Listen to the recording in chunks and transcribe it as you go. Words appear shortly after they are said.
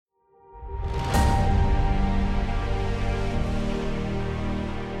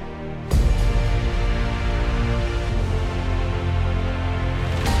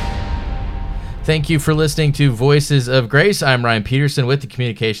Thank you for listening to Voices of Grace. I'm Ryan Peterson with the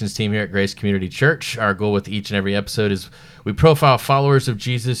communications team here at Grace Community Church. Our goal with each and every episode is we profile followers of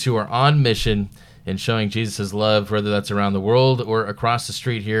Jesus who are on mission in showing Jesus' love, whether that's around the world or across the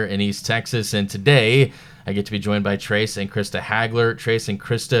street here in East Texas. And today, I get to be joined by Trace and Christa Hagler. Trace and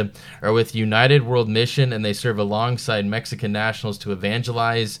Christa are with United World Mission, and they serve alongside Mexican nationals to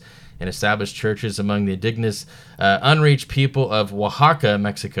evangelize and establish churches among the indigenous, unreached people of Oaxaca,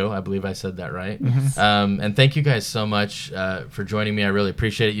 Mexico. I believe I said that right. Mm-hmm. And thank you guys so much for joining me. I really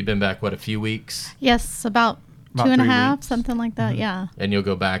appreciate it. You've been back, a few weeks? Yes, about 2.5 weeks. Something like that, yeah. And you'll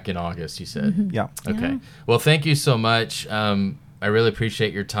go back in August, you said? Mm-hmm. Yeah. Okay. Yeah. Well, thank you so much. I really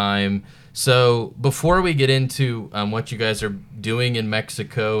appreciate your time. So before we get into what you guys are doing in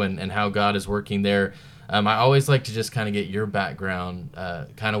Mexico and how God is working there, I always like to just kind of get your background,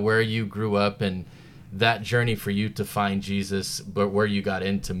 kind of where you grew up and that journey for you to find Jesus, but where you got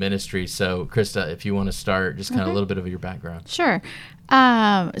into ministry. So, Christa, if you want to start, just kind of a little bit of your background. Sure.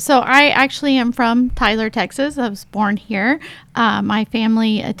 So I actually am from Tyler, Texas. I was born here. My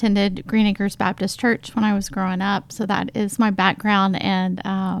family attended Green Acres Baptist Church when I was growing up. So that is my background, and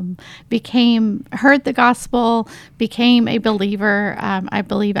heard the gospel, became a believer. I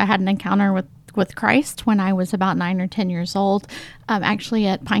believe I had an encounter with Christ when I was about 9 or 10 years old, actually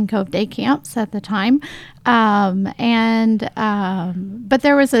at Pine Cove Day Camps at the time. But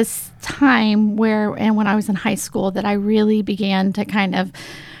there was this time when I was in high school that I really began to kind of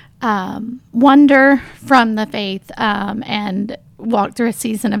wander from the faith and walk through a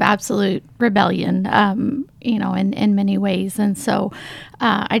season of absolute rebellion, in many ways. And so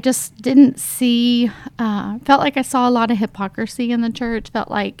I just didn't felt like I saw a lot of hypocrisy in the church,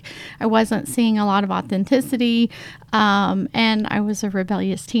 felt like I wasn't seeing a lot of authenticity. And I was a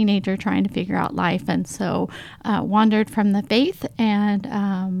rebellious teenager trying to figure out life. And so wandered from the faith,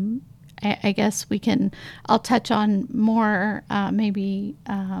 and I guess I'll touch on more maybe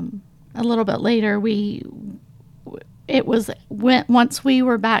a little bit later. Once we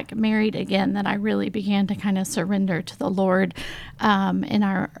were back married again that I really began to kind of surrender to the Lord in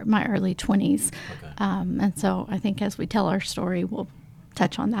my early 20s. Okay. And so I think as we tell our story, we'll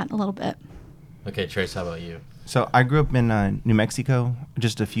touch on that a little bit. Okay, Trace, how about you? So I grew up in New Mexico,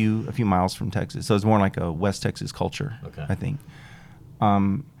 just a few miles from Texas. So it's more like a West Texas culture, okay. I think.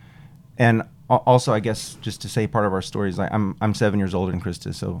 And also, I guess, just to say part of our story is like I'm 7 years older than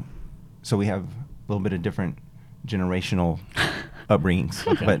Christa, so we have a little bit of different generational upbringings.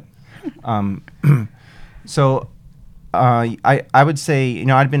 Okay. But I would say,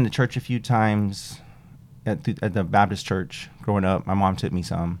 I'd been to church a few times at the Baptist church growing up. My mom took me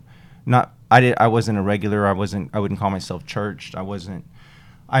some. I wasn't a regular. I wouldn't call myself churched.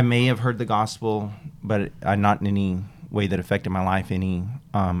 I may have heard the gospel, but not in any way that affected my life any.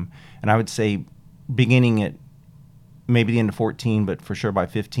 And I would say beginning at maybe the end of 14, but for sure by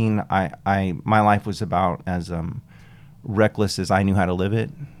 15, my life was about as reckless as I knew how to live it,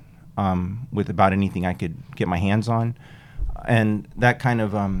 with about anything I could get my hands on. And that kind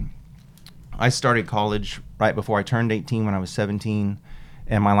of, I started college right before I turned 18 when I was 17,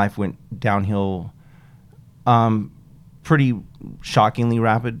 and my life went downhill pretty shockingly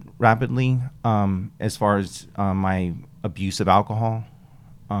rapidly as far as my abuse of alcohol.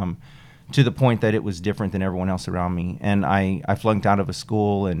 To the point that it was different than everyone else around me. And I flunked out of a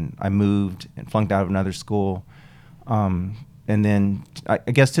school, and I moved and flunked out of another school. And then I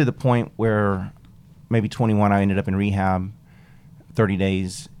guess to the point where maybe 21, I ended up in rehab, 30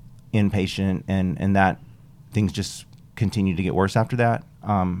 days inpatient, and that things just continued to get worse after that,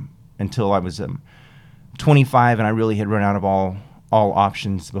 until I was 25, and I really had run out of all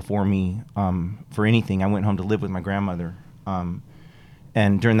options before me for anything. I went home to live with my grandmother.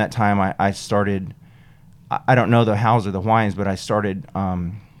 And during that time, I started, I don't know the hows or the whys, but I started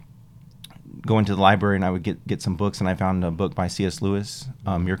going to the library, and I would get some books, and I found a book by C.S. Lewis,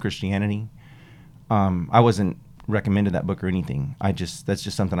 Mere Christianity. I wasn't recommended that book or anything. That's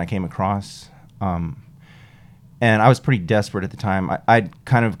just something I came across. And I was pretty desperate at the time. I'd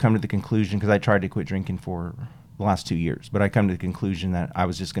kind of come to the conclusion, because I tried to quit drinking for the last 2 years, but I come to the conclusion that I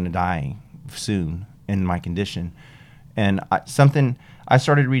was just going to die soon in my condition. And I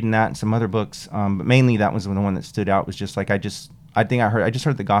started reading that and some other books, but mainly that was the one that stood out. Was just like I just heard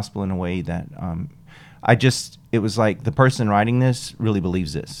the gospel in a way that it was like the person writing this really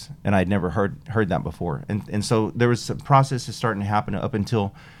believes this, and I'd never heard that before. And so there was some processes starting to happen up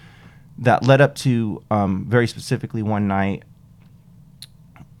until that led up to very specifically one night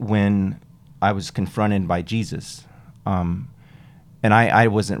when I was confronted by Jesus. And I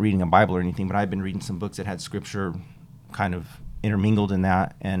wasn't reading a Bible or anything, but I'd been reading some books that had scripture kind of intermingled in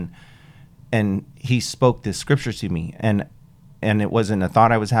that, and and he spoke this scripture to me, and it wasn't a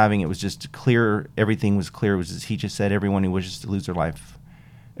thought I was having. It was just clear. Everything was clear. It was just, he just said, everyone who wishes to lose their life,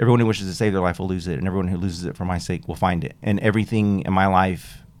 everyone who wishes to save their life will lose it, and everyone who loses it for my sake will find it. And everything in my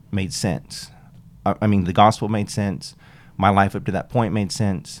life made sense. I mean, the gospel made sense. My life up to that point made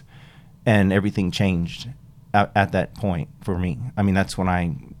sense, and everything changed at that point for me. I mean, that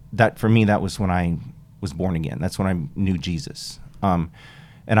was when I was born again. That's when I knew Jesus. And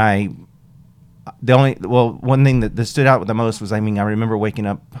one thing that stood out the most was, I remember waking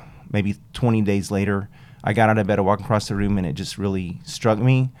up maybe 20 days later. I got out of bed, I walked across the room, and it just really struck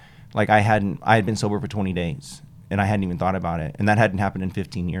me. Like I had been sober for 20 days, and I hadn't even thought about it. And that hadn't happened in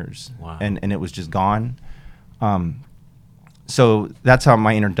 15 years. Wow. And it was just gone. So that's how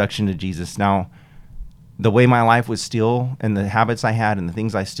my introduction to Jesus. Now, the way my life was still, and the habits I had and the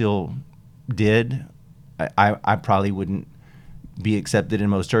things I still did, I probably wouldn't be accepted in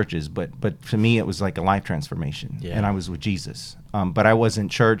most churches, but to me it was like a life transformation. Yeah. And I was with Jesus, but I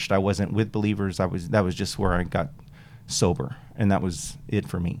wasn't churched. I wasn't with believers. That was just where I got sober, and that was it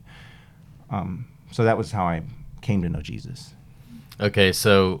for me. So that was how I came to know Jesus. Okay,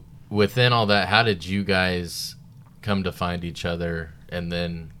 so within all that, how did you guys come to find each other, and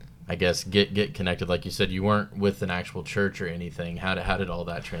then I guess get connected? Like you said, you weren't with an actual church or anything. How did all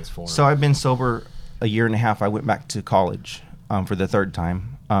that transform? So I've been sober a year and a half. I went back to college for the third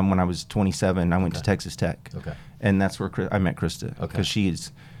time. When I was 27, I went to Texas Tech. Okay. And that's where I met Christa. Okay. Because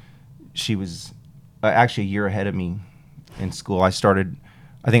she was actually a year ahead of me in school. I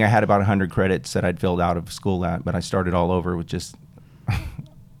think I had about 100 credits that I'd filled out of school at, but I started all over with just,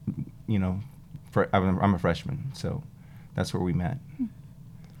 I'm a freshman, so that's where we met. Yeah.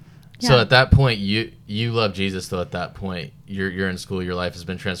 So at that point, you love Jesus, though. At that point, you're in school. Your life has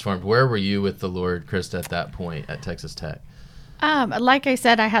been transformed. Where were you with the Lord, Christa, at that point at Texas Tech? Like I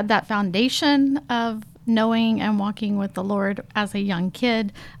said, I had that foundation of knowing and walking with the Lord as a young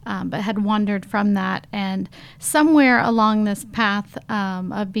kid, but had wandered from that. And somewhere along this path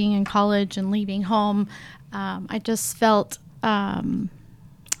of being in college and leaving home, I just felt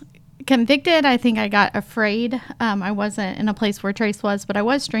convicted. I think I got afraid. I wasn't in a place where Trace was, but I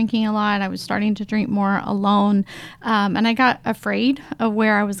was drinking a lot. I was starting to drink more alone. And I got afraid of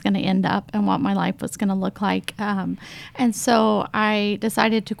where I was going to end up and what my life was going to look like. And so I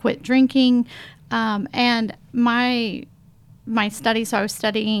decided to quit drinking. And my studies, so I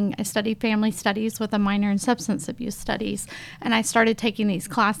studied family studies with a minor in substance abuse studies, and I started taking these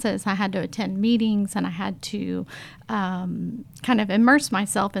classes. I had to attend meetings, and I had to kind of immerse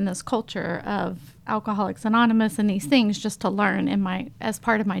myself in this culture of Alcoholics Anonymous and these things just to learn as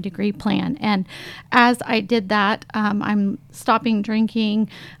part of my degree plan. And as I did that, I'm stopping drinking,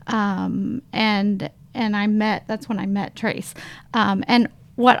 and that's when I met Trace. And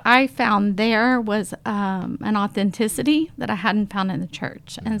what I found there was an authenticity that I hadn't found in the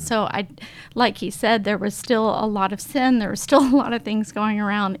church. And so like he said, there was still a lot of sin. There was still a lot of things going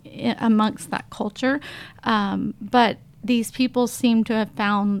around amongst that culture. But these people seemed to have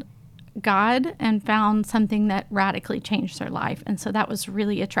found God and found something that radically changed their life. And so that was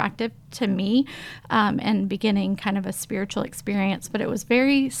really attractive to me, and beginning kind of a spiritual experience. But it was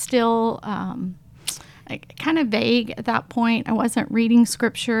very still kind of vague at that point. I wasn't reading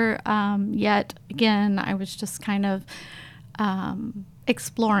scripture yet. Again, I was just kind of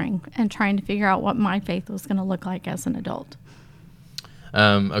exploring and trying to figure out what my faith was going to look like as an adult.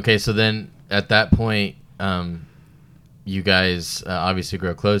 Okay, so then at that point, you guys obviously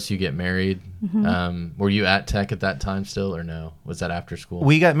grow close. You get married. Mm-hmm. Were you at Tech at that time still, or no? Was that after school?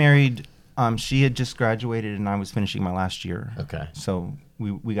 We got married. She had just graduated, and I was finishing my last year. Okay. So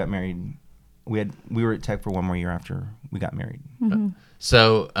we got married. We were at Tech for one more year after we got married. Mm-hmm.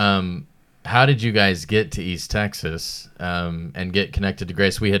 So how did you guys get to East Texas and get connected to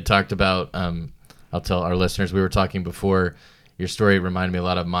Grace? We had talked about, I'll tell our listeners, we were talking before, your story reminded me a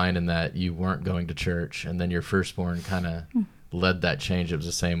lot of mine in that you weren't going to church, and then your firstborn kind of led that change. It was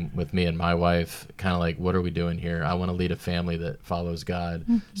the same with me and my wife, kind of like, what are we doing here? I want to lead a family that follows God.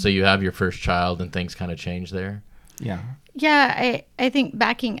 Mm-hmm. So you have your first child and things kind of change there? Yeah. Yeah, I think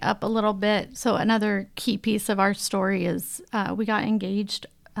backing up a little bit, so another key piece of our story is we got engaged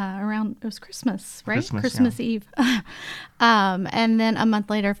around, it was Christmas, right? Christmas yeah. Eve. And then a month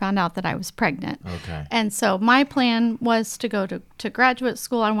later found out that I was pregnant. Okay. And so my plan was to go to graduate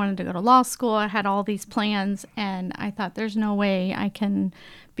school. I wanted to go to law school. I had all these plans, and I thought there's no way I can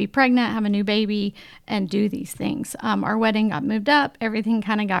be pregnant, have a new baby, and do these things. Our wedding got moved up. Everything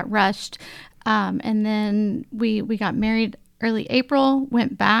kind of got rushed. And then we got married early April,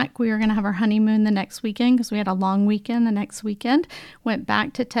 went back. We were going to have our honeymoon the next weekend because we had a long weekend the next weekend. Went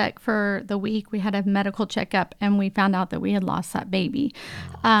back to Tech for the week. We had a medical checkup, and we found out that we had lost that baby.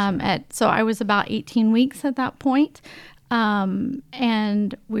 So I was about 18 weeks at that point.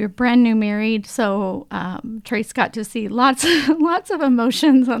 And we were brand new married. So Trace got to see lots of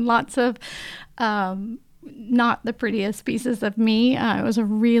emotions and lots of not the prettiest pieces of me. It was a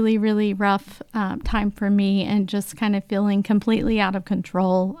really, really rough time for me, and just kind of feeling completely out of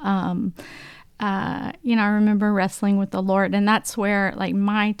control. I remember wrestling with the Lord, and that's where like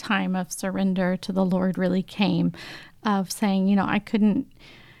my time of surrender to the Lord really came, of saying,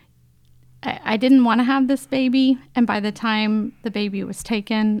 I didn't want to have this baby. And by the time the baby was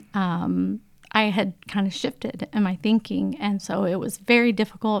taken, I had kind of shifted in my thinking. And so it was very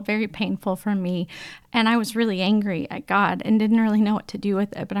difficult, very painful for me. And I was really angry at God and didn't really know what to do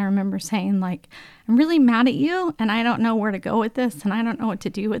with it. But I remember saying, like, I'm really mad at you, and I don't know where to go with this, and I don't know what to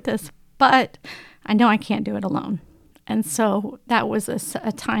do with this, but I know I can't do it alone. And so that was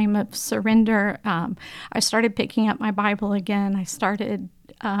a time of surrender. I started picking up my Bible again. I started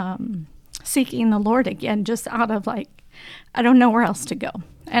seeking the Lord again, just out of like, I don't know where else to go.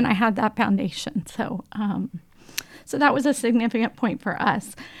 And I had that foundation. So that was a significant point for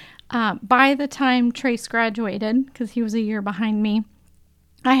us. By the time Trace graduated, because he was a year behind me,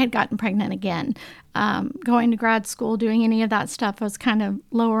 I had gotten pregnant again. Going to grad school, doing any of that stuff was kind of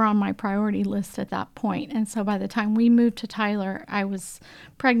lower on my priority list at that point. And so by the time we moved to Tyler, I was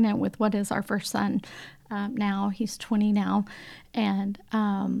pregnant with what is our first son. Now he's 20 now. And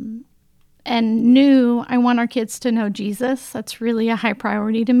knew I want our kids to know Jesus. That's really a high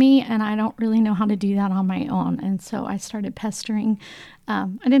priority to me, and I don't really know how to do that on my own. And so I started pestering. I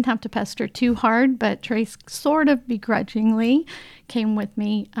didn't have to pester too hard, but Trace sort of begrudgingly came with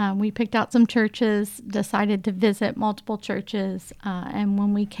me. We picked out some churches, decided to visit multiple churches, and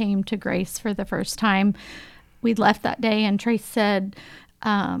when we came to Grace for the first time, we left that day, and Trace said,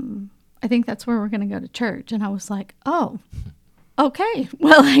 I think that's where we're going to go to church. And I was like, oh, okay,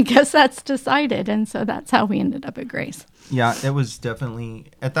 well, I guess that's decided. And so that's how we ended up at Grace. Yeah, it was definitely,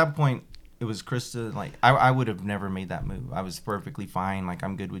 at that point, it was Christa. Like, I would have never made that move. I was perfectly fine. Like,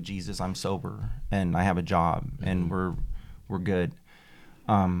 I'm good with Jesus. I'm sober, and I have a job, and we're good.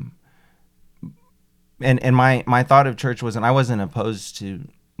 And my thought of church I wasn't opposed to,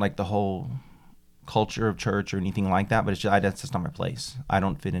 like, the whole culture of church or anything like that, but it's just, that's just not my place. I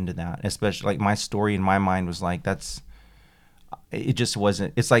don't fit into that. Especially, like, my story in my mind was like, it just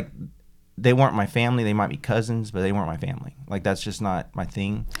wasn't. It's like they weren't my family. They might be cousins, but they weren't my family. Like, that's just not my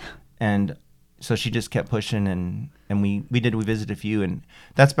thing. And so she just kept pushing, and we visited a few, and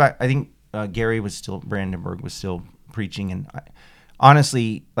that's back. I think Brandenburg was still preaching, and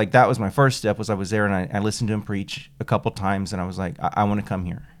honestly, like, that was my first step. I was there, and I listened to him preach a couple times, and I was like, I want to come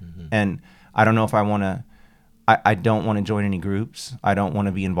here, and I don't know if I want to. I don't want to join any groups. I don't want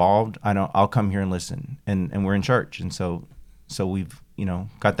to be involved. I'll come here and listen, and we're in church, and so we've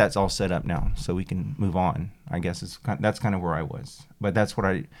got that all set up now, so we can move on. I guess that's kind of where I was, but that's what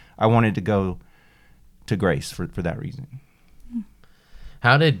I wanted to go to Grace for that reason.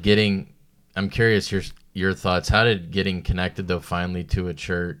 How did I'm curious your thoughts. How did getting connected though finally to a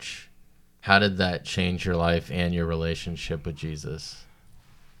church, how did that change your life and your relationship with Jesus?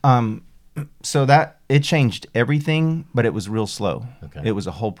 So that it changed everything, but it was real slow. Okay. It was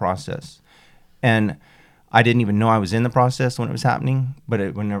a whole process, and I didn't even know I was in the process when it was happening.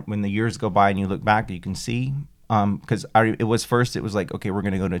 But when the years go by and you look back, you can see, because it was like, okay, we're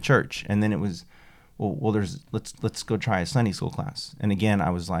going to go to church, and then it was, well, let's go try a Sunday school class. And again,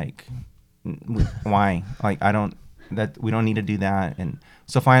 I was like, why? Like, we don't need to do that. And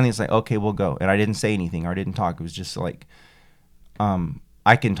so finally, it's like, okay, we'll go. And I didn't say anything or I didn't talk. It was just like,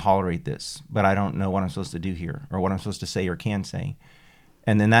 I can tolerate this, but I don't know what I'm supposed to do here or what I'm supposed to say or can say.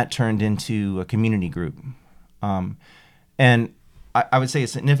 And then that turned into a community group. And I would say a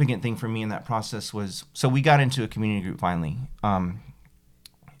significant thing for me in that process was, so we got into a community group finally, and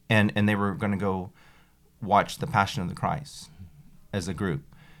they were going to go watch The Passion of the Christ as a group.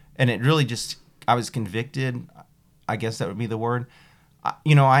 And it really just, I was convicted, I guess that would be the word.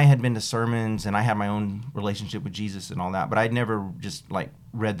 I had been to sermons and I had my own relationship with Jesus and all that, but I'd never just like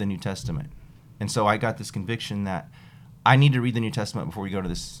read the New Testament. And so I got this conviction that I need to read the New Testament before we go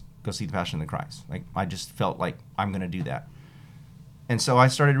see The Passion of the Christ. Like, I just felt like I'm going to do that. And so I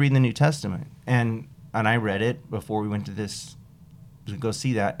started reading the New Testament, and I read it before we went to go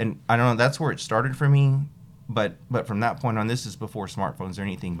see that. And I don't know, that's where it started for me. But from that point on, this is before smartphones or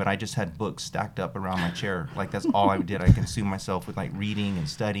anything, but I just had books stacked up around my chair. Like, that's all I did. I consumed myself with like reading and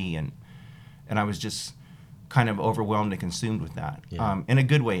study, and I was just kind of overwhelmed and consumed with that, Yeah. in a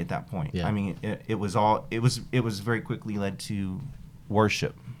good way at that point. Yeah. I mean, it was very quickly led to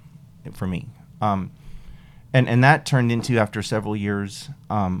worship for me. And that turned into, after several years,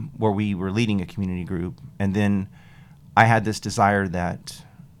 where we were leading a community group, and then I had this desire that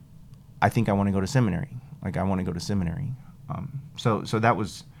I think I want to go to seminary. Like, I want to go to seminary. So that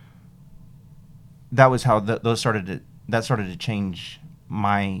was how that started to change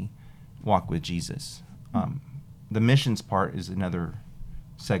my walk with Jesus. The missions part is another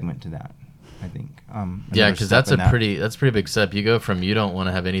segment to that, I think. Yeah, because that's a pretty big step. You go from you don't want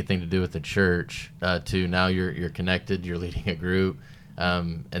to have anything to do with the church to now you're connected, you're leading a group,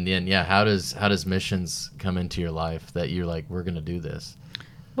 and then how does missions come into your life that you're like, we're going to do this?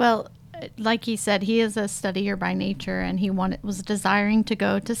 Well, like he said, he is a studier by nature, and he was desiring to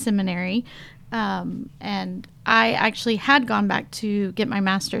go to seminary. And I actually had gone back to get my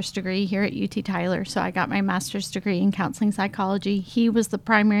master's degree here at UT Tyler. So I got my master's degree in counseling psychology. He was the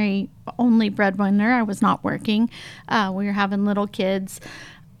only breadwinner. I was not working. We were having little kids.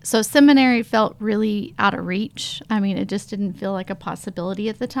 So seminary felt really out of reach. I mean, it just didn't feel like a possibility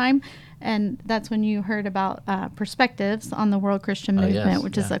at the time. And that's when you heard about Perspectives on the World Christian Movement,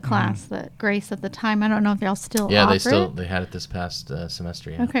 which is a class that Grace at the time, I don't know if y'all still offer it. They had it this past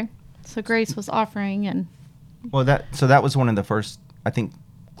semester. Yeah. Okay. So Grace was offering, and that was one of the first, I think,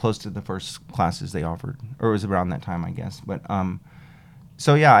 close to the first classes they offered, or it was around that time, I guess. But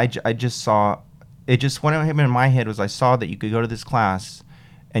I just saw it. Just what happened in my head was I saw that you could go to this class,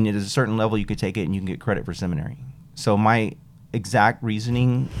 and at a certain level you could take it and you can get credit for seminary. So my exact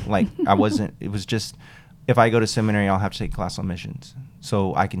reasoning, like it was just, if I go to seminary, I'll have to take a class on missions,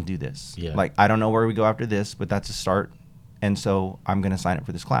 so I can do this. Yeah. Like, I don't know where we go after this, but that's a start, and so I'm going to sign up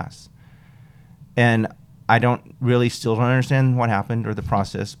for this class. And I still don't understand what happened or the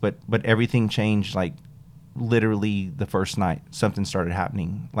process, but everything changed, like, literally the first night. Something started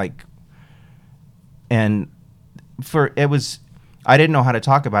happening, like, and I didn't know how to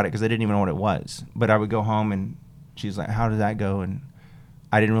talk about it because I didn't even know what it was. But I would go home and she's like, "How did that go?" And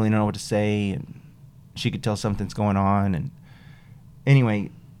I didn't really know what to say, and she could tell something's going on. And anyway,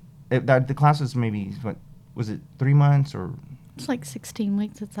 the class was maybe, what was it, 3 months or? It's like 16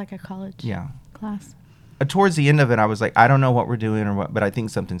 weeks. It's like a college class. Towards the end of it, I was like, I don't know what we're doing or what, but I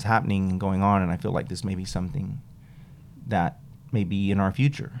think something's happening and going on, and I feel like this may be something that may be in our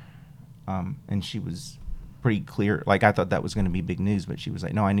future. And she was pretty clear. Like, I thought that was going to be big news, but she was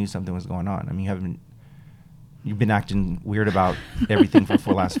like, no, I knew something was going on. I mean, you've been acting weird about everything for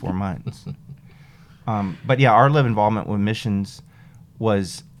the last 4 months. But yeah, our involvement with missions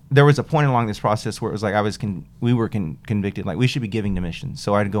was, there was a point along this process where it was like we were convicted, like, we should be giving to missions.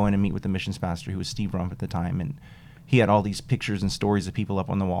 So I'd go in and meet with the missions pastor, who was Steve Rump at the time, and he had all these pictures and stories of people up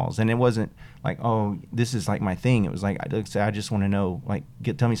on the walls. And it wasn't like, oh, this is like my thing. It was like, I just want to know, like,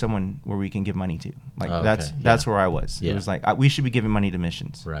 tell me someone where we can give money to. Like, that's where I was. Yeah. It was like, we should be giving money to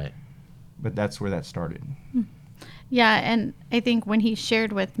missions. Right. But that's where that started. Yeah, and I think when he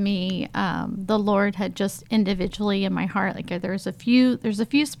shared with me, the Lord had just individually in my heart, like, there's a few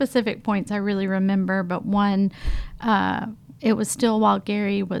specific points I really remember, but one, it was still while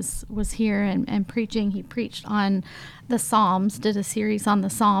Gary was here and preaching. He preached on the Psalms, did a series on the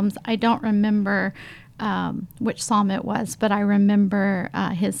Psalms. I don't remember which psalm it was, but I remember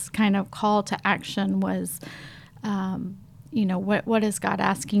his kind of call to action was, what is God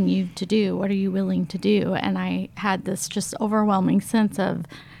asking you to do? What are you willing to do? And I had this just overwhelming sense of,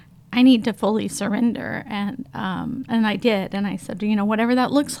 I need to fully surrender. And I did. And I said, whatever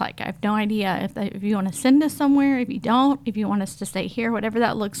that looks like, I have no idea if you want to send us somewhere, if you don't, if you want us to stay here, whatever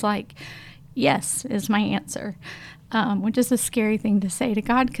that looks like, yes, is my answer. Which is a scary thing to say to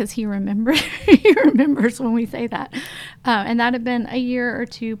God, because he remembers when we say that. And that had been a year or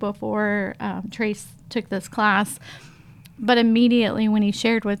two before Trace took this class. But immediately when he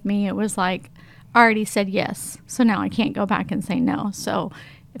shared with me, it was like, I already said yes. So now I can't go back and say no. So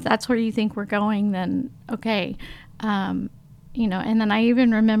if that's where you think we're going, then okay. And then I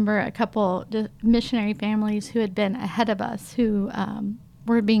even remember a couple missionary families who had been ahead of us who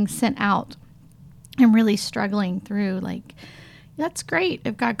were being sent out and really struggling through, like, that's great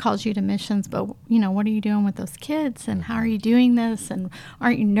if God calls you to missions, but, what are you doing with those kids, and how are you doing this, and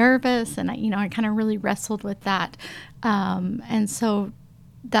aren't you nervous? And, I kind of really wrestled with that. And so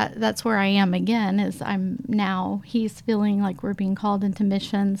that's where I am again, is he's feeling like we're being called into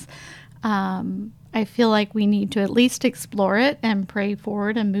missions. I feel like we need to at least explore it and pray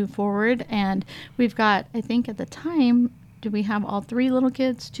forward and move forward. And we've got, I think at the time, do we have all 3 little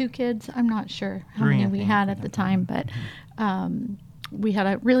kids, 2 kids? I'm not sure how many we had at the time, but we had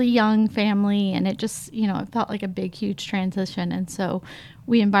a really young family, and it just, it felt like a big, huge transition. And so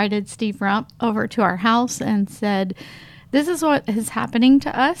we invited Steve Rump over to our house and said, this is what is happening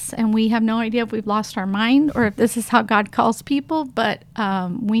to us, and we have no idea if we've lost our mind or if this is how God calls people, but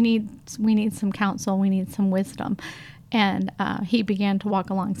we need some counsel, we need some wisdom. And he began to walk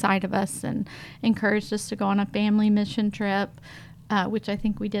alongside of us and encouraged us to go on a family mission trip, which I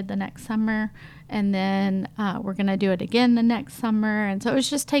think we did the next summer. And then we're going to do it again the next summer. And so it was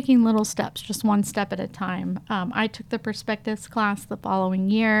just taking little steps, just one step at a time. I took the perspectives class the following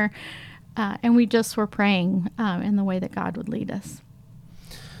year, and we just were praying in the way that God would lead us.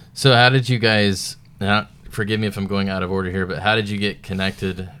 So how did you guys, now forgive me if I'm going out of order here, but how did you get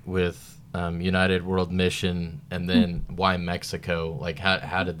connected with United World Mission, and then why Mexico? Like,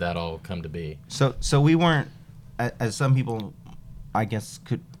 how did that all come to be? So we weren't, as some people, I guess,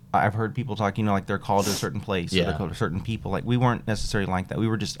 I've heard people talk, like they're called to a certain place, or they're called to certain people. Like, we weren't necessarily like that. We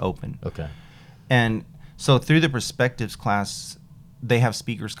were just open. Okay. And so through the perspectives class, they have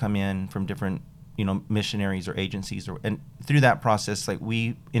speakers come in from different, missionaries or agencies, and through that process, like,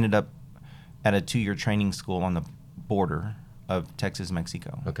 we ended up at a 2-year training school on the border of Texas,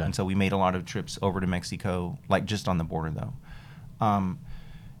 Mexico. Okay. And so we made a lot of trips over to Mexico, like just on the border though.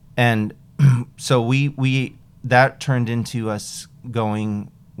 And so we that turned into us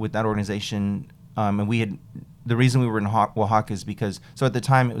going with that organization. And the reason we were in Oaxaca is because, so at the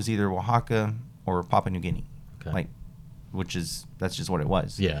time it was either Oaxaca or Papua New Guinea, Okay. That's just what it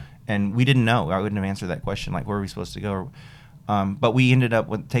was. Yeah. And we didn't know. I wouldn't have answered that question, like, where are we supposed to go? But we ended up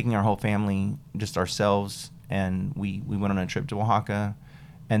with taking our whole family, just ourselves, and we went on a trip to Oaxaca.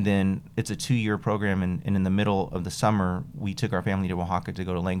 And then it's a 2-year program, and in the middle of the summer, we took our family to Oaxaca to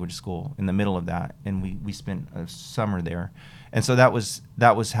go to language school in the middle of that, and we spent a summer there. And so that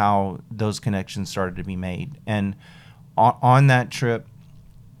was how those connections started to be made. And on that trip,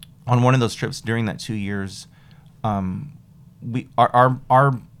 on one of those trips during that 2 years, we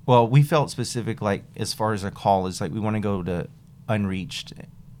felt specific, like, as far as a call is, like, we want to go to unreached,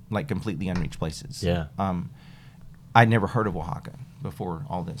 like completely unreached places. Yeah. I'd never heard of Oaxaca before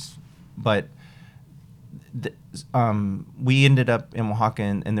all this, but we ended up in Oaxaca,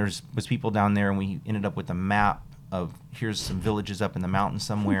 and was people down there, and we ended up with a map of, here's some villages up in the mountains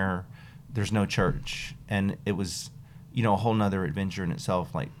somewhere. There's no church, and it was, a whole nother adventure in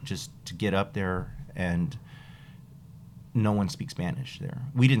itself, like, just to get up there, and no one speaks Spanish there.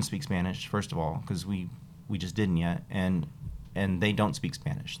 We didn't speak Spanish, first of all, because we just didn't yet, and they don't speak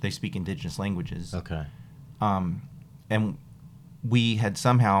Spanish. They speak indigenous languages. Okay. And we had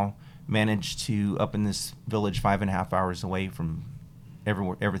somehow managed to, up in this village 5.5 hours away from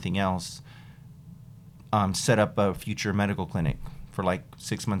everything else, set up a future medical clinic for like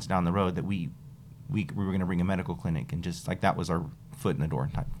 6 months down the road, that we were going to bring a medical clinic, and just like that was our foot in the door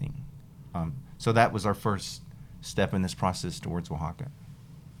type thing. So that was our first step in this process towards Oaxaca.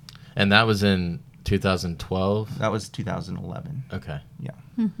 And that was in 2012? That was 2011. Okay. Yeah.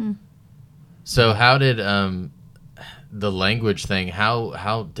 Mm-hmm. So how did the language thing,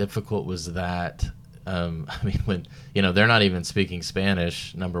 how difficult was that? I mean, when, they're not even speaking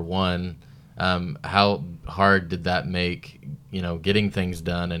Spanish, number one, how hard did that make, getting things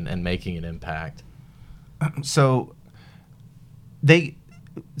done and making an impact? So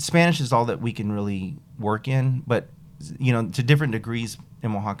Spanish is all that we can really work in, but to different degrees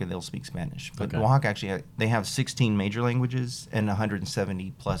in Oaxaca they'll speak Spanish. But Okay. Oaxaca actually they have 16 major languages and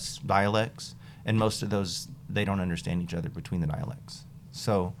 170 plus dialects, and most of those they don't understand each other between the dialects.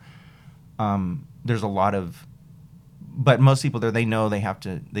 So there's a lot of, but most people there, they know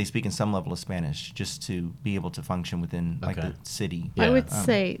they speak in some level of Spanish just to be able to function within like Okay. the city. I would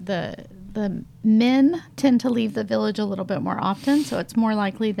say the men tend to leave the village a little bit more often, so it's more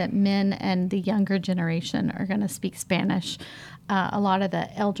likely that men and the younger generation are going to speak Spanish. A lot of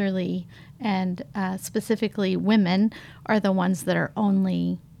the elderly and specifically women are the ones that are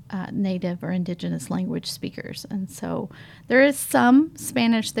only native or indigenous language speakers. And so there is some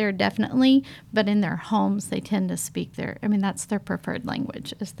Spanish there definitely, but in their homes they tend to speak that's their preferred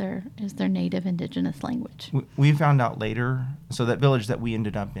language, is their native indigenous language. We found out later, so that village that we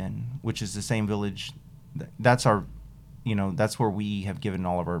ended up in, which is the same village, that's our, that's where we have given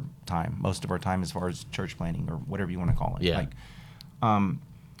all of our time, most of our time, as far as church planting or whatever you want to call it. Yeah. Like,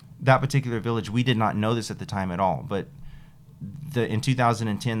 that particular village, we did not know this at the time at all, but in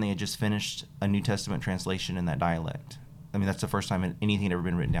 2010 they had just finished a New Testament translation in that dialect. I mean, that's the first time anything had ever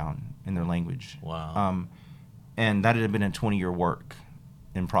been written down in their language. Wow. And that had been a 20-year work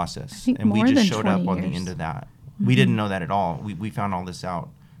in process. I think and more we just than showed up 20 on the years. end of that. Mm-hmm. We didn't know that at all. We found all this out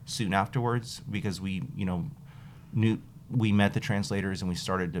soon afterwards because we we met the translators and we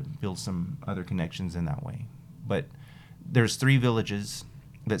started to build some other connections in that way. But there's 3 villages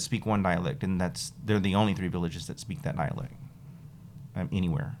that speak one dialect, and they're the only 3 villages that speak that dialect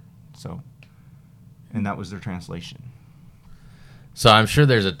anywhere. So, and that was their translation. So I'm sure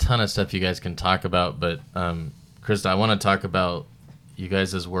there's a ton of stuff you guys can talk about, but Christa, I want to talk about you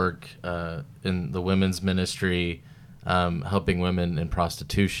guys' work in the women's ministry, helping women in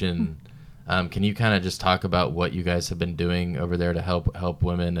prostitution. Can you kind of just talk about what you guys have been doing over there to help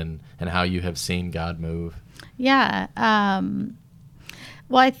women and how you have seen God move? Yeah.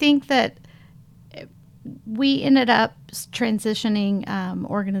 Well, I think that we ended up transitioning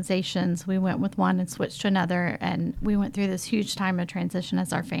organizations. We went with one and switched to another, and we went through this huge time of transition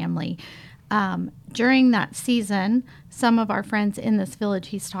as our family. During that season, some of our friends in this village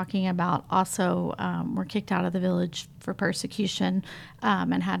he's talking about also were kicked out of the village for persecution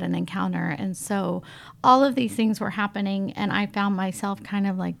and had an encounter. And so all of these things were happening, and I found myself kind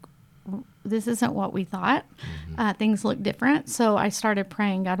of like, this isn't what we thought. Things look different. So I started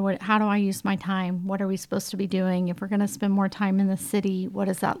praying, God, how do I use my time? What are we supposed to be doing? If we're going to spend more time in the city, what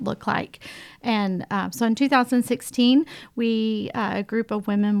does that look like? And so in 2016, a group of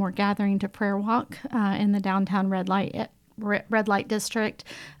women were gathering to prayer walk in the downtown red light district.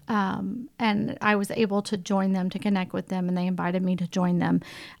 And I was able to join them, to connect with them, and they invited me to join them.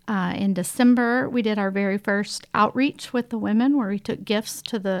 In December, we did our very first outreach with the women, where we took gifts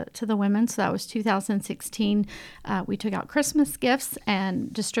to the women. So that was 2016. We took out Christmas gifts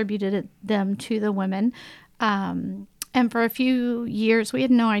and distributed them to the women. And for a few years, we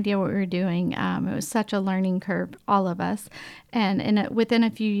had no idea what we were doing. It was such a learning curve, all of us. And within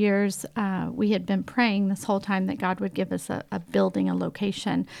a few years, we had been praying this whole time that God would give us a building, a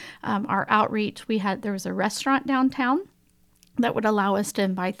location. Our outreach, there was a restaurant downtown that would allow us to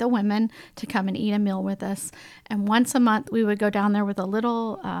invite the women to come and eat a meal with us. And once a month, we would go down there with a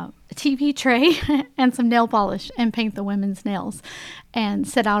little TV tray and some nail polish and paint the women's nails and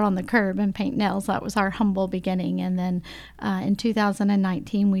sit out on the curb and paint nails. That was our humble beginning. And then in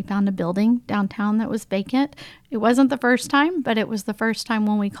 2019, we found a building downtown that was vacant. It wasn't the first time, but it was the first time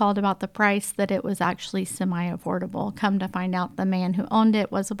when we called about the price that it was actually semi-affordable. Come to find out, the man who owned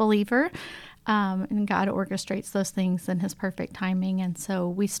it was a believer. And God orchestrates those things in his perfect timing. And so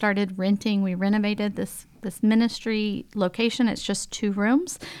we started renting. We renovated this ministry location. It's just 2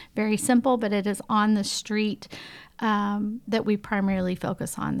 rooms, very simple, but it is on the street that we primarily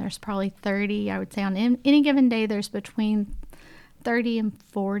focus on. There's probably 30, I would say on any given day, there's between 30 and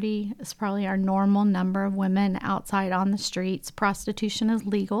 40 is probably our normal number of women outside on the streets. Prostitution is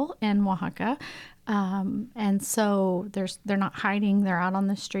legal in Oaxaca. And so they're not hiding, they're out on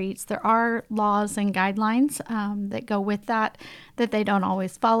the streets. There are laws and guidelines that go with that they don't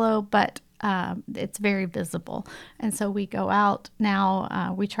always follow, but it's very visible. And so we go out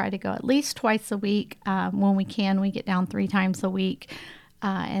now, we try to go at least twice a week. When we can, we get down 3 times a week.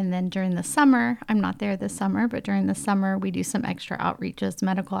 And then during the summer, I'm not there this summer, but during the summer, we do some extra outreaches,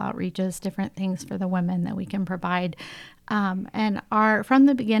 medical outreaches, different things for the women that we can provide. And from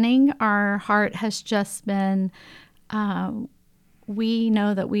the beginning, our heart has just been, we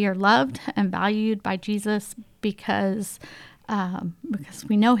know that we are loved and valued by Jesus because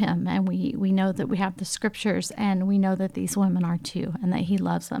we know him, and we know that we have the scriptures, and we know that these women are too, and that he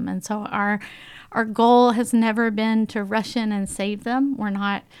loves them. And so our goal has never been to rush in and save them. We're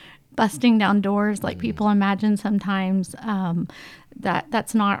not busting down doors like people imagine sometimes.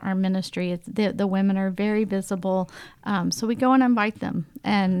 That's not our ministry. It's the women are very visible. So we go and invite them,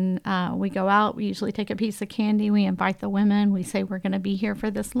 and we go out. We usually take a piece of candy. We invite the women. We say, we're going to be here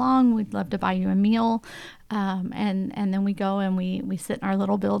for this long. We'd love to buy you a meal. And then we go and we sit in our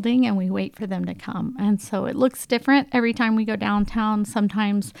little building and we wait for them to come. And so it looks different every time we go downtown.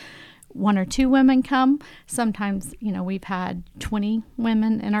 Sometimes 1 or 2 women come. Sometimes, we've had 20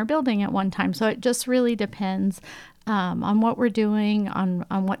 women in our building at one time. So it just really depends on what we're doing, on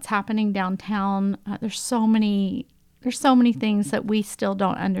what's happening downtown. There's so many things that we still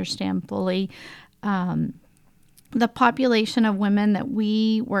don't understand fully. The population of women that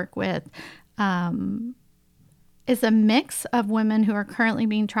we work with is a mix of women who are currently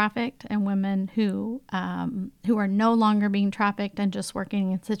being trafficked and women who are no longer being trafficked and just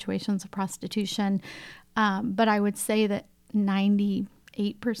working in situations of prostitution. But I would say that 98%,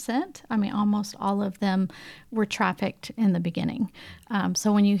 almost all of them were trafficked in the beginning.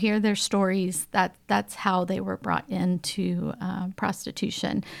 So when you hear their stories, that's how they were brought into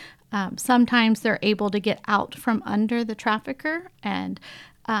prostitution. Sometimes they're able to get out from under the trafficker,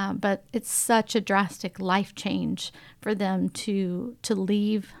 but it's such a drastic life change for them to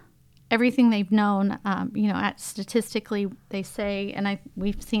leave everything they've known, statistically they say, and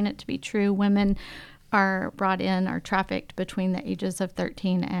we've seen it to be true, women are brought in, are trafficked between the ages of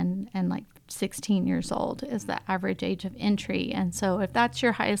 13 and like 16 years old is the average age of entry. And so if that's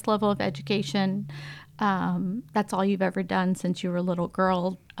your highest level of education, that's all you've ever done since you were a little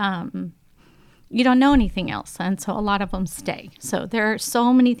girl, you don't know anything else. And so a lot of them stay. So there are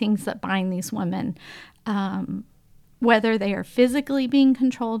so many things that bind these women, whether they are physically being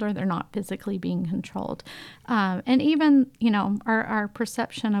controlled or they're not physically being controlled. And even, our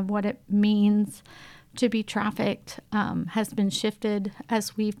perception of what it means to be trafficked has been shifted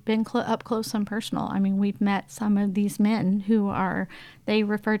as we've been up close and personal. I mean, we've met some of these men who they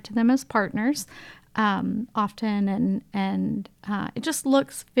refer to them as partners often, and it just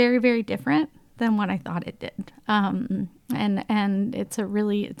looks very, very different than what I thought it did. And it's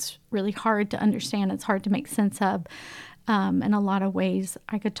really hard to understand. It's hard to make sense of. In a lot of ways,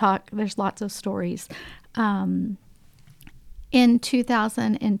 I could talk. There's lots of stories. In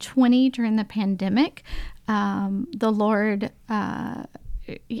 2020, during the pandemic, the Lord,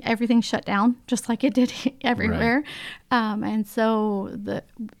 everything shut down just like it did everywhere. Right. And so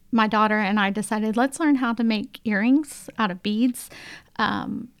my daughter and I decided, let's learn how to make earrings out of beads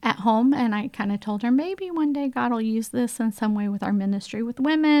at home. And I kind of told her, maybe one day God will use this in some way with our ministry with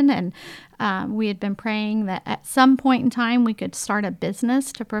women. And we had been praying that at some point in time we could start a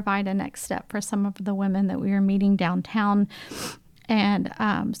business to provide a next step for some of the women that we were meeting downtown. And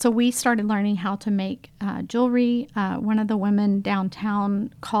so we started learning how to make jewelry. One of the women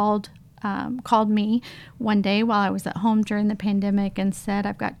downtown called me one day while I was at home during the pandemic and said,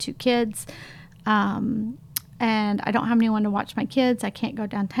 I've got 2 kids. And I don't have anyone to watch my kids. I can't go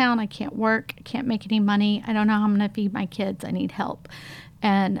downtown. I can't work. I can't make any money. I don't know how I'm going to feed my kids. I need help.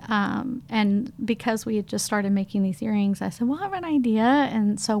 And because we had just started making these earrings, I said, well, I have an idea.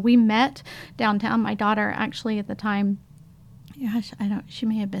 And so we met downtown. My daughter actually at the time, she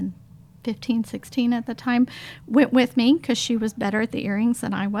may have been 15, 16 at the time, went with me because she was better at the earrings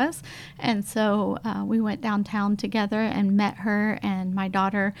than I was. And so we went downtown together and met her, and my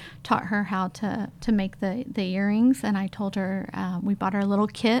daughter taught her how to make the earrings. And I told her, we bought her a little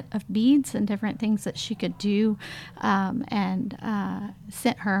kit of beads and different things that she could do, and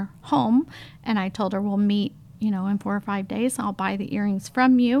sent her home. And I told her, we'll meet in 4 or 5 days, I'll buy the earrings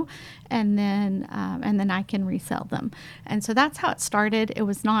from you, and then I can resell them. And so that's how it started. It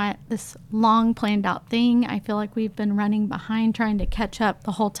was not this long planned out thing. I feel like we've been running behind trying to catch up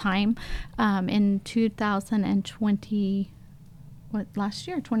the whole time. In 2020, last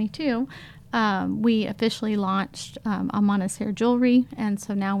year, 22, we officially launched Amana's Hair Jewelry, and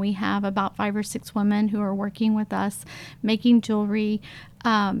so now we have about 5 or 6 women who are working with us making jewelry.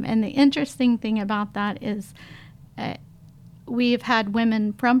 And the interesting thing about that is we've had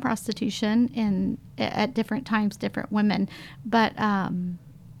women from prostitution at different times, different women, but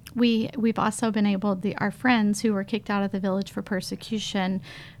we've also been able, our friends who were kicked out of the village for persecution,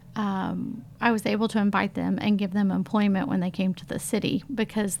 I was able to invite them and give them employment when they came to the city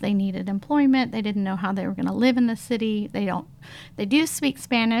because they needed employment. They didn't know how they were going to live in the city. They do speak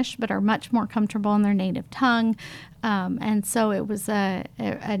Spanish, but are much more comfortable in their native tongue. And so it was a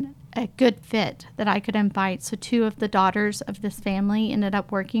good fit that I could invite. So 2 of the daughters of this family ended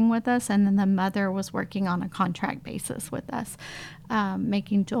up working with us, and then the mother was working on a contract basis with us,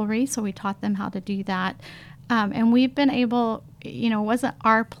 making jewelry. So we taught them how to do that. And we've been able, it wasn't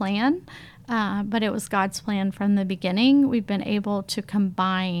our plan, but it was God's plan from the beginning. We've been able to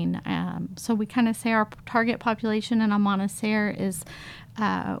combine. So we kind of say our target population in Amana's Hair is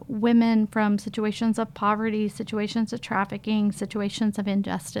women from situations of poverty, situations of trafficking, situations of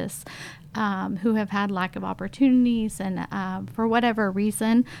injustice, who have had lack of opportunities and for whatever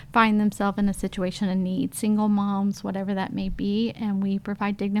reason find themselves in a situation of need, single moms, whatever that may be, and we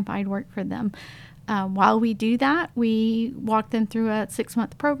provide dignified work for them. While we do that, we walk them through a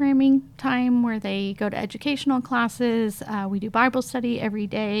 6-month programming time where they go to educational classes. We do Bible study every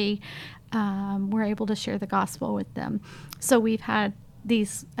day. We're able to share the gospel with them. So we've had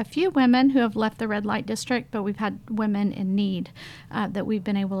a few women who have left the red light district, but we've had women in need that we've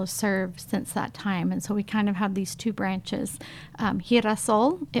been able to serve since that time. And so we kind of have these 2 branches.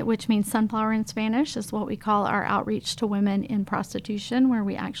 Girasol, which means sunflower in Spanish, is what we call our outreach to women in prostitution, where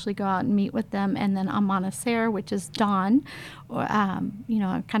we actually go out and meet with them. And then Amana's Hair, which is dawn,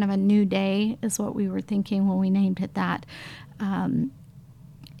 kind of a new day is what we were thinking when we named it that,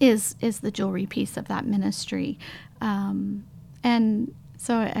 is the jewelry piece of that ministry. And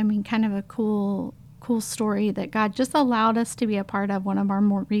so, kind of a cool story that God just allowed us to be a part of. One of our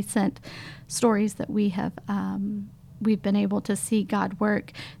more recent stories that we have we've been able to see God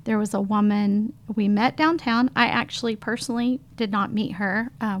work. There was a woman we met downtown. I actually personally did not meet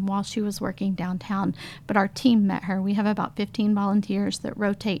her while she was working downtown, but our team met her. We have about 15 volunteers that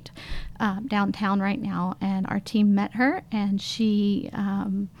rotate downtown right now, and our team met her, and she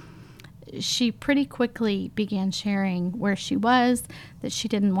pretty quickly began sharing where she was, that she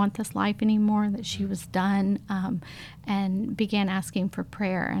didn't want this life anymore, that she was done, and began asking for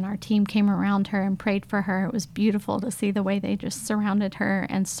prayer. And our team came around her and prayed for her. It was beautiful to see the way they just surrounded her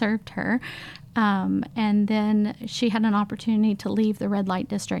and served her. And then she had an opportunity to leave the red light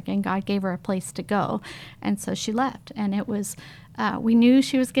district, and God gave her a place to go. And so she left. And it was, we knew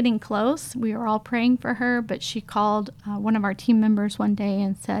she was getting close. We were all praying for her, but she called one of our team members one day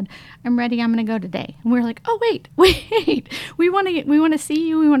and said, "I'm ready. I'm going to go today." And we were like, "Oh, wait. We want to see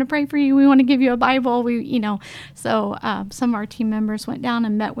you. We want to pray for you. We want to give you a Bible." So some of our team members went down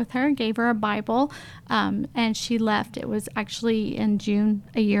and met with her, gave her a Bible, and she left. It was actually in June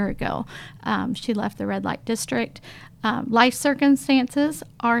a year ago. She left the red light district. Life circumstances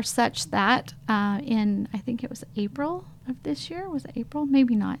are such that in, I think it was April of this year. Was it April?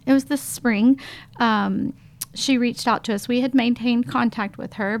 Maybe not. It was this spring. She reached out to us. We had maintained contact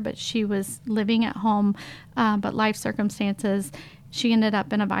with her, but she was living at home. But life circumstances, she ended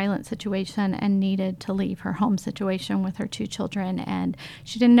up in a violent situation and needed to leave her home situation with her 2 children. And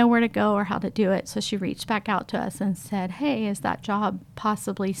she didn't know where to go or how to do it. So she reached back out to us and said, "Hey, is that job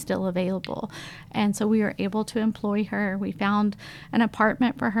possibly still available?" And so we were able to employ her. We found an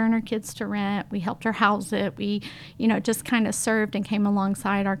apartment for her and her kids to rent. We helped her house it. We, just kind of served and came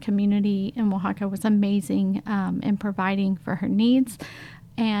alongside. Our community in Oaxaca was amazing in providing for her needs.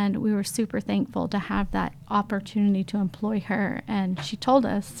 And we were super thankful to have that opportunity to employ her. And she told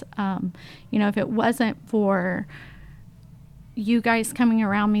us, if it wasn't for you guys coming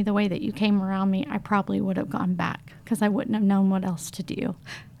around me the way that you came around me, I probably would have gone back because I wouldn't have known what else to do.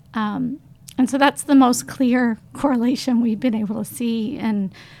 And so that's the most clear correlation we've been able to see.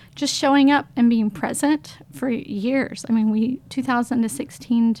 And just showing up and being present for years. I mean,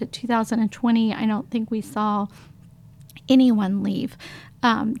 2016 to 2020, I don't think we saw anyone leave.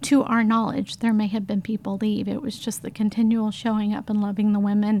 To our knowledge, there may have been people leave. It was just the continual showing up and loving the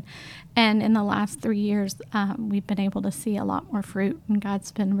women. And in the last 3 years, we've been able to see a lot more fruit, and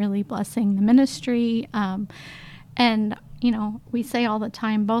God's been really blessing the ministry. And, we say all the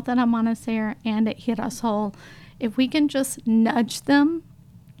time, both at Amanecer and at Girasol, if we can just nudge them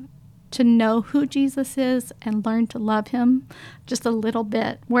to know who Jesus is and learn to love him just a little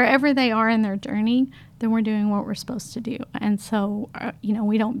bit, wherever they are in their journey, then we're doing what we're supposed to do. And so,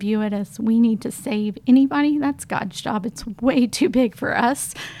 we don't view it as we need to save anybody. That's God's job. It's way too big for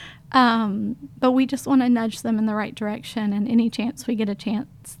us. But we just want to nudge them in the right direction. And anytime we get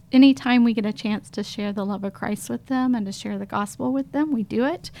a chance to share the love of Christ with them and to share the gospel with them, we do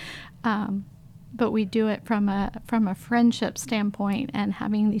it. But we do it from a friendship standpoint, and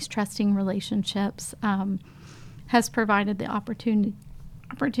having these trusting relationships has provided the opportunity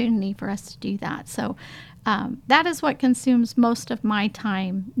for us to do that. So that is what consumes most of my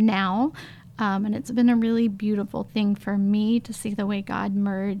time now. And it's been a really beautiful thing for me to see the way God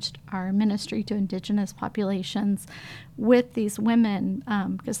merged our ministry to indigenous populations with these women.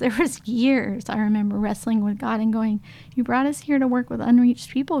 Because there was years I remember wrestling with God and going, "You brought us here to work with unreached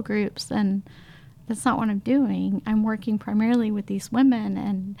people groups, and that's not what I'm doing. I'm working primarily with these women."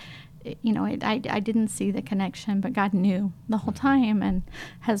 And I didn't see the connection, but God knew the whole time and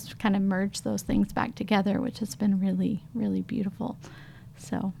has kind of merged those things back together, which has been really, really beautiful.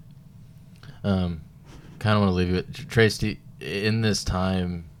 So, kind of want to leave you with Trace in this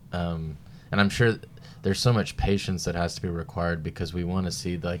time, and I'm sure there's so much patience that has to be required because we want to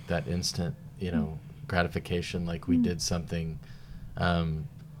see like that instant, gratification, like we did something.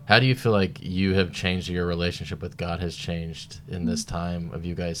 How do you feel like you have changed, your relationship with God has changed in this time of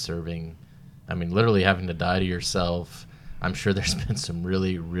you guys serving? I mean, literally having to die to yourself. I'm sure there's been some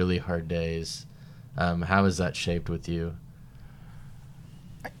really, really hard days. How has that shaped with you?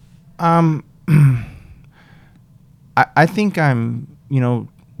 I think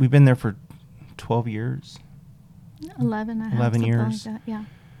we've been there for 12 years. 11 years. Like that, yeah.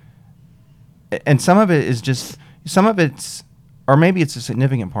 And some of it's, or maybe it's a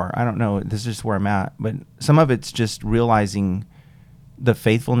significant part. I don't know. This is just where I'm at. But some of it's just realizing the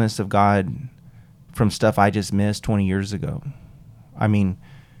faithfulness of God from stuff I just missed 20 years ago. I mean,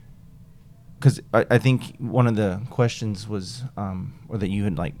 because I think one of the questions was, or that you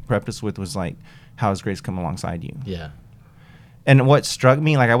had like prepped us with was like, how has grace come alongside you? Yeah. And what struck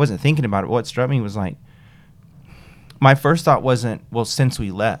me, like I wasn't thinking about it, what struck me was like, my first thought wasn't, well, since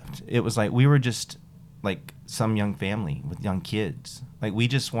we left. It was like we were just like some young family with young kids. Like we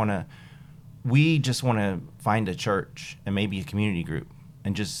just want to find a church and maybe a community group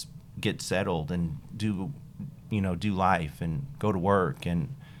and just get settled and do life and go to work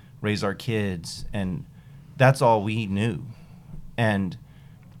and raise our kids, and that's all we knew. And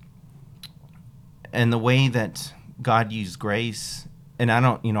the way that God used grace, and I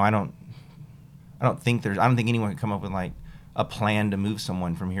don't think anyone can come up with like a plan to move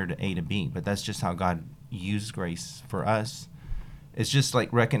someone from here to A to B, but that's just how God used grace for us. It's just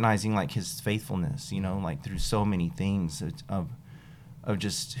like recognizing like his faithfulness, like through so many things of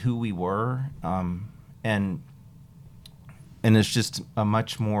just who we were, and it's just a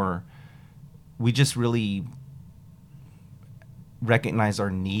much more, we just really recognize our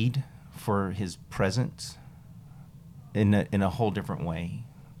need for his presence in a whole different way.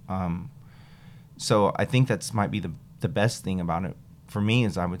 So I think that's might be the best thing about it for me,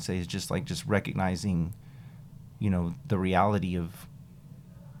 is I would say, is just recognizing, the reality of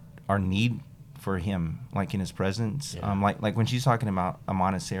our need for him, like in his presence. Yeah. Like when she's talking about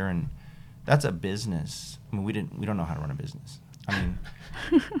Amana Sarin, that's a business. I mean, we don't know how to run a business. I mean,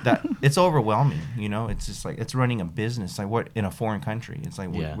 that it's overwhelming. It's just like it's running a business. Like what in a foreign country? It's like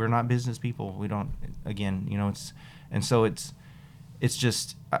we're not business people. We don't. Again, it's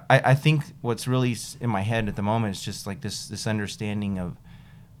just. I think what's really in my head at the moment is just like this understanding of.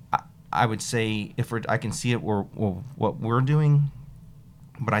 I would say I can see it what we're doing,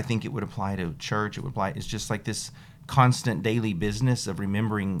 but I think it would apply to church. It would apply. It's just like this constant daily business of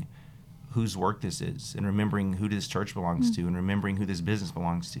remembering whose work this is, and remembering who this church belongs to, and remembering who this business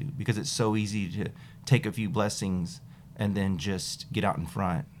belongs to, because it's so easy to take a few blessings and then just get out in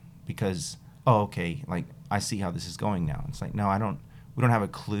front because, okay, like I see how this is going now. It's like, no, we don't have a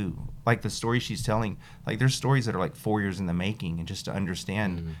clue. Like the story she's telling, like there's stories that are like 4 years in the making, and just to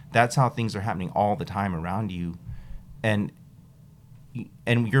understand that's how things are happening all the time around you. And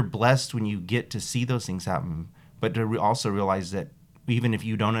you're blessed when you get to see those things happen, but to also realize that even if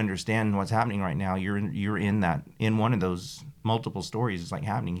you don't understand what's happening right now, you're in one of those multiple stories. It's like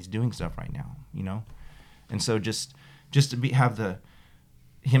happening. He's doing stuff right now, And so just to have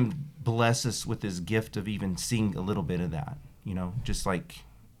him bless us with this gift of even seeing a little bit of that, just like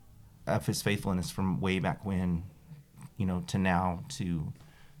of his faithfulness from way back when, to now to,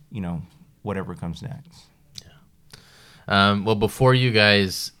 whatever comes next. Well, before you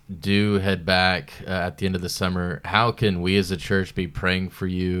guys do head back at the end of the summer, how can we as a church be praying for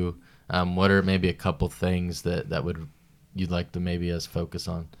you? What are maybe a couple things that you'd like to maybe us focus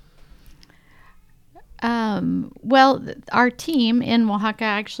on? Well, our team in Oaxaca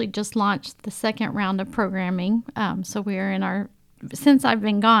actually just launched the second round of programming. So we are since I've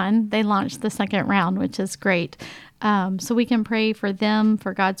been gone, they launched the second round, which is great. So we can pray for them,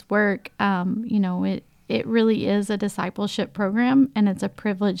 for God's work. It really is a discipleship program, and it's a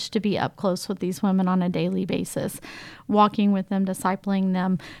privilege to be up close with these women on a daily basis, walking with them, discipling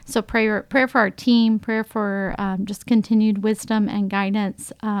them. So prayer for our team, prayer for just continued wisdom and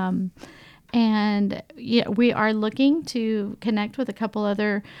guidance. And we are looking to connect with a couple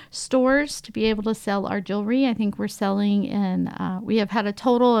other stores to be able to sell our jewelry. I think we're selling we have had a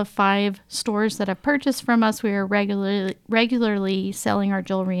total of 5 stores that have purchased from us. We are regularly selling our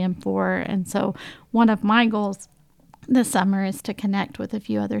jewelry in 4. And so one of my goals this summer is to connect with a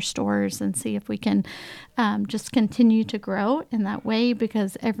few other stores and see if we can just continue to grow in that way,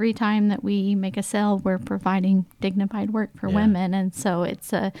 because every time that we make a sale, we're providing dignified work for women. And so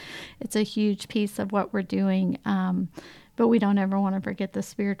it's a huge piece of what we're doing. But we don't ever want to forget the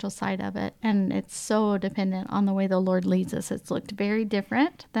spiritual side of it. And it's so dependent on the way the Lord leads us. It's looked very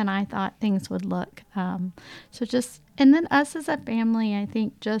different than I thought things would look. And then us as a family, I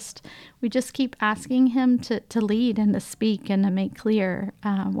think we just keep asking him to lead and to speak and to make clear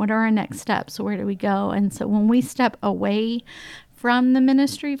what are our next steps, where do we go. And so when we step away from the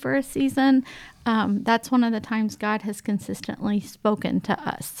ministry for a season, that's one of the times God has consistently spoken to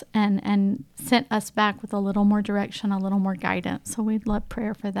us and sent us back with a little more direction, a little more guidance. So we'd love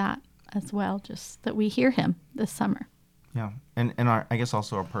prayer for that as well, just that we hear him this summer. Yeah, and I guess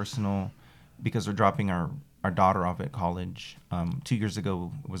also our personal, because we're dropping our daughter off at college. 2 years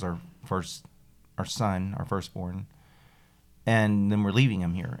ago was our son, our firstborn, and then we're leaving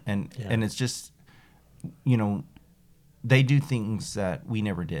him here, and it's just, they do things that we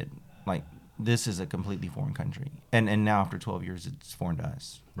never did. Like this is a completely foreign country, and now after 12 years, it's foreign to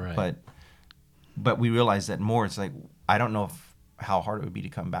us. Right. But we realize that more. It's like I don't know how hard it would be to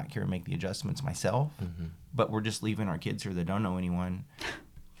come back here and make the adjustments myself. Mm-hmm. But we're just leaving our kids here that don't know anyone,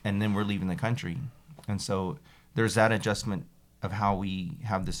 and then we're leaving the country. And so there's that adjustment of how we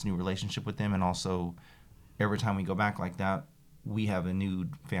have this new relationship with them, and also every time we go back like that, we have a new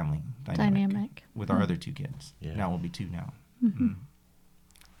family dynamic with our other 2 kids. Yeah. Now we'll be 2 now.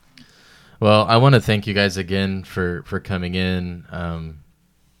 Well, I want to thank you guys again for coming in.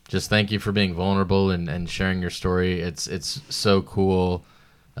 Just thank you for being vulnerable and sharing your story. It's so cool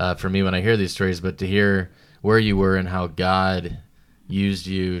for me when I hear these stories, but to hear where you were and how God used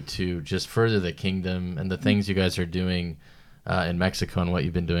you to just further the kingdom and the things you guys are doing in Mexico and what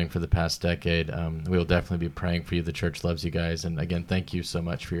you've been doing for the past decade. We will definitely be praying for you. The church loves you guys. And again, thank you so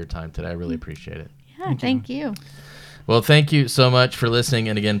much for your time today. I really appreciate it. Yeah, thank you. Well, thank you so much for listening.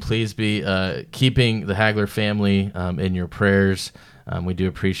 And again, please be keeping the Hagler family in your prayers. We do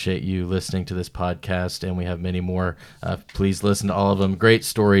appreciate you listening to this podcast, and we have many more. Please listen to all of them. Great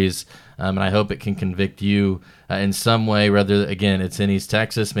stories, and I hope it can convict you in some way, whether, again, it's in East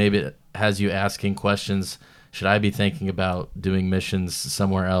Texas. Maybe it has you asking questions. Should I be thinking about doing missions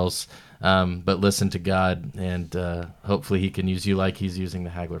somewhere else? But listen to God, and hopefully he can use you like he's using the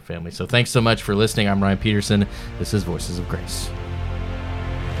Hagler family. So thanks so much for listening. I'm Ryan Peterson. This is Voices of Grace.